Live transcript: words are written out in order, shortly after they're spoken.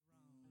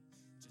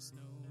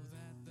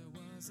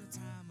was a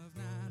time of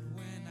night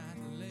when I'd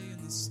lay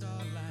in the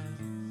starlight,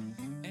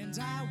 and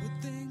I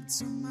would think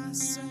to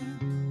myself,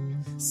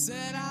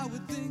 said I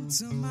would think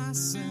to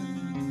myself,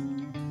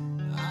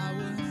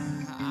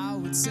 I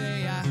would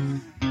say I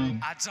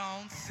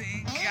don't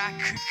think I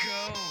could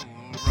go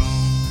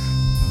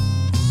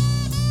wrong.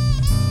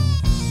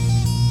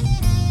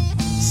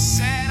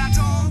 Said I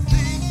don't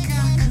think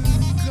I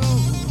could go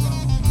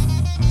wrong.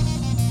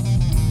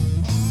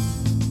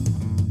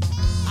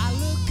 I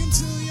look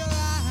into your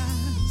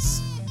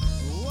eyes.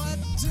 What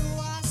do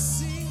I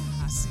see?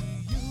 I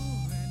see you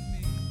and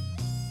me.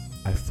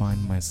 I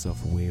find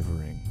myself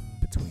wavering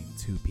between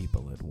two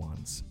people at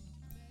once.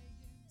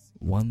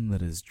 One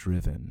that is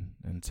driven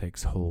and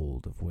takes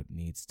hold of what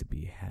needs to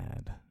be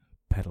had,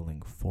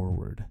 pedaling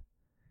forward,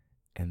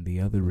 and the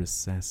other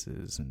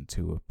recesses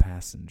into a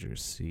passenger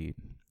seat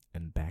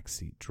and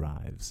backseat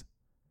drives,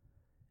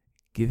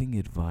 giving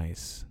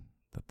advice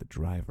that the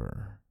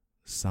driver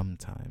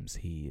sometimes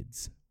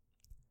heeds.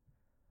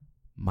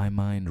 My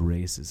mind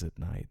races at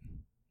night,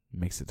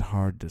 makes it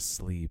hard to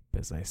sleep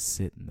as I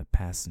sit in the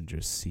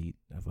passenger seat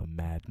of a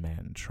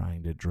madman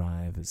trying to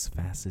drive as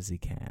fast as he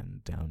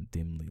can down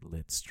dimly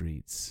lit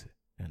streets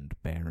and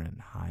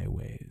barren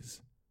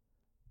highways.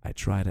 I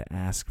try to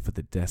ask for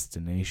the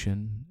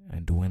destination,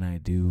 and when I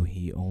do,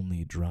 he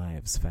only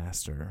drives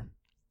faster,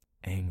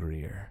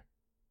 angrier.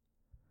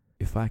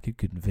 If I could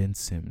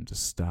convince him to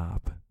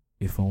stop,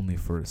 if only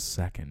for a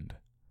second,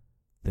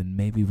 then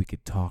maybe we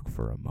could talk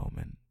for a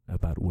moment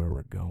about where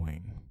we're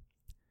going.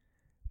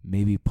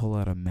 Maybe pull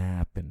out a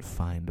map and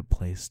find a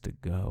place to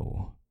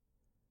go.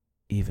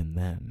 Even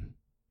then,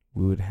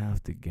 we would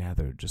have to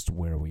gather just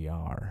where we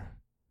are.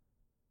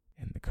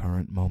 In the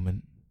current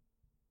moment,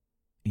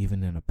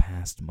 even in a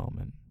past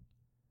moment,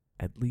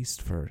 at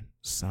least for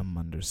some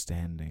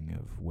understanding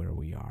of where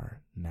we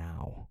are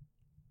now.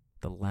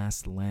 The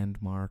last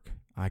landmark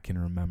I can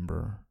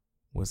remember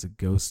was a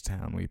ghost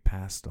town we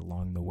passed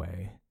along the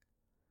way.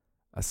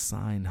 A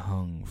sign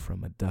hung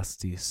from a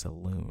dusty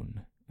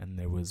saloon, and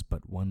there was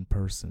but one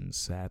person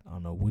sat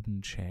on a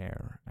wooden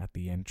chair at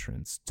the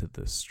entrance to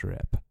the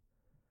strip.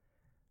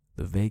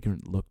 The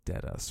vagrant looked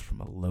at us from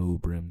a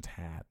low-brimmed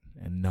hat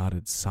and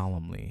nodded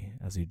solemnly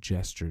as he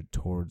gestured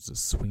towards the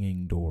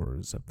swinging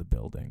doors of the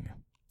building.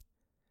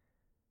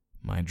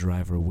 My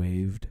driver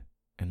waved,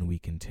 and we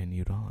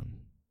continued on.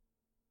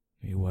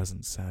 He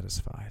wasn't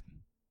satisfied.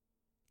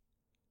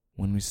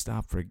 When we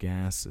stop for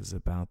gas is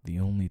about the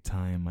only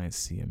time I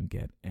see him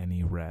get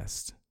any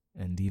rest,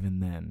 and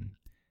even then,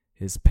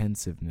 his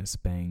pensiveness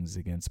bangs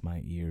against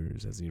my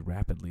ears as he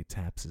rapidly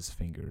taps his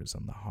fingers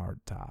on the hard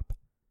top.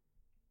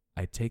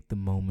 I take the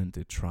moment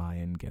to try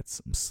and get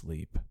some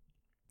sleep,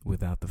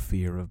 without the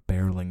fear of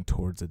barreling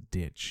towards a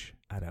ditch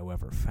at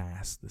however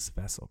fast this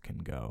vessel can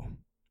go.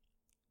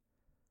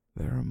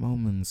 There are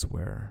moments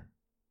where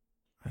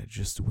I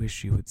just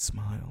wish you would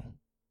smile,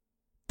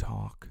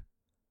 talk,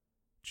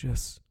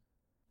 just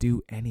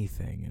do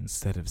anything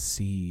instead of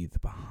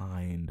seethe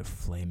behind a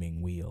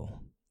flaming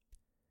wheel.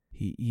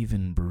 He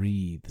even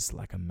breathes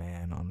like a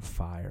man on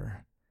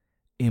fire,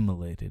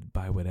 immolated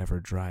by whatever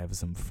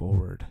drives him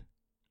forward.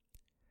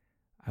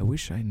 I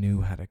wish I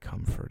knew how to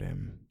comfort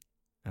him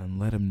and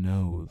let him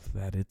know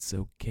that it's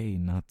okay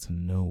not to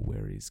know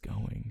where he's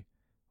going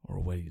or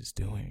what he's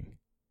doing.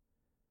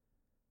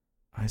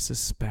 I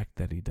suspect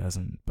that he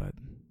doesn't, but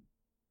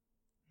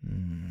I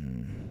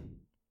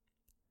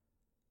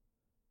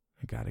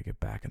gotta get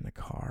back in the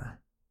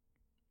car.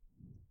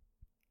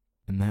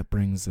 And that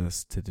brings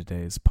us to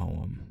today's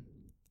poem.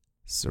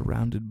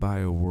 Surrounded by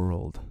a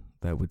world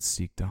that would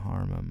seek to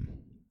harm him,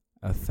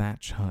 a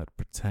thatch hut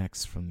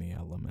protects from the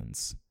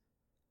elements.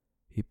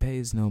 He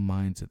pays no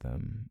mind to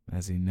them,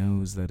 as he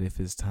knows that if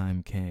his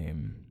time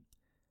came,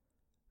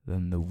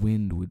 then the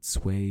wind would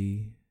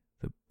sway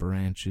the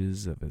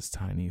branches of his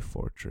tiny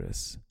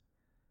fortress.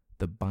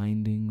 The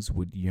bindings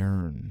would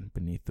yearn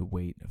beneath the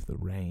weight of the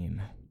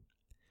rain.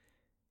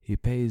 He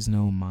pays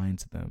no mind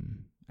to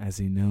them, as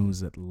he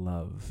knows that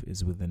love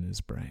is within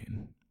his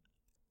brain.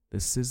 The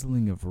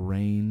sizzling of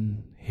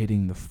rain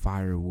hitting the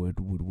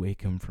firewood would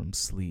wake him from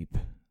sleep.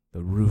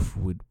 The roof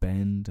would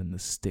bend and the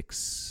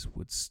sticks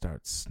would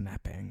start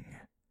snapping.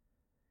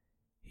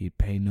 He'd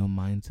pay no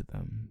mind to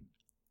them,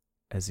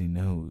 as he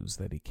knows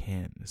that he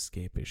can't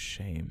escape his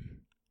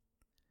shame.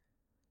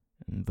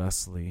 And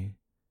thusly,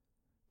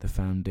 the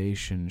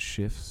foundation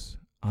shifts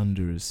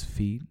under his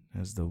feet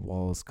as the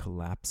walls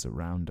collapse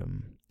around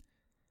him.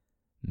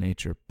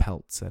 Nature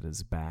pelts at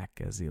his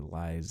back as he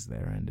lies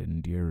there and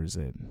endures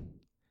it.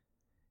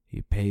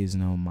 He pays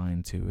no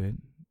mind to it,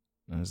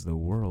 as the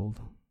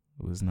world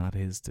was not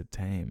his to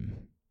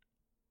tame.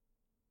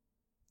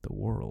 The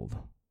world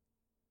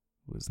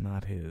was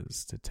not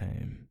his to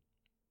tame.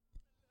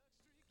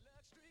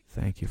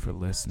 Thank you for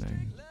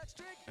listening,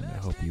 and I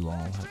hope you all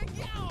have a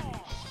lovely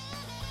week.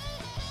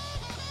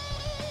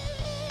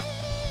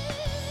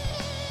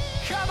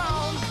 Come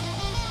on!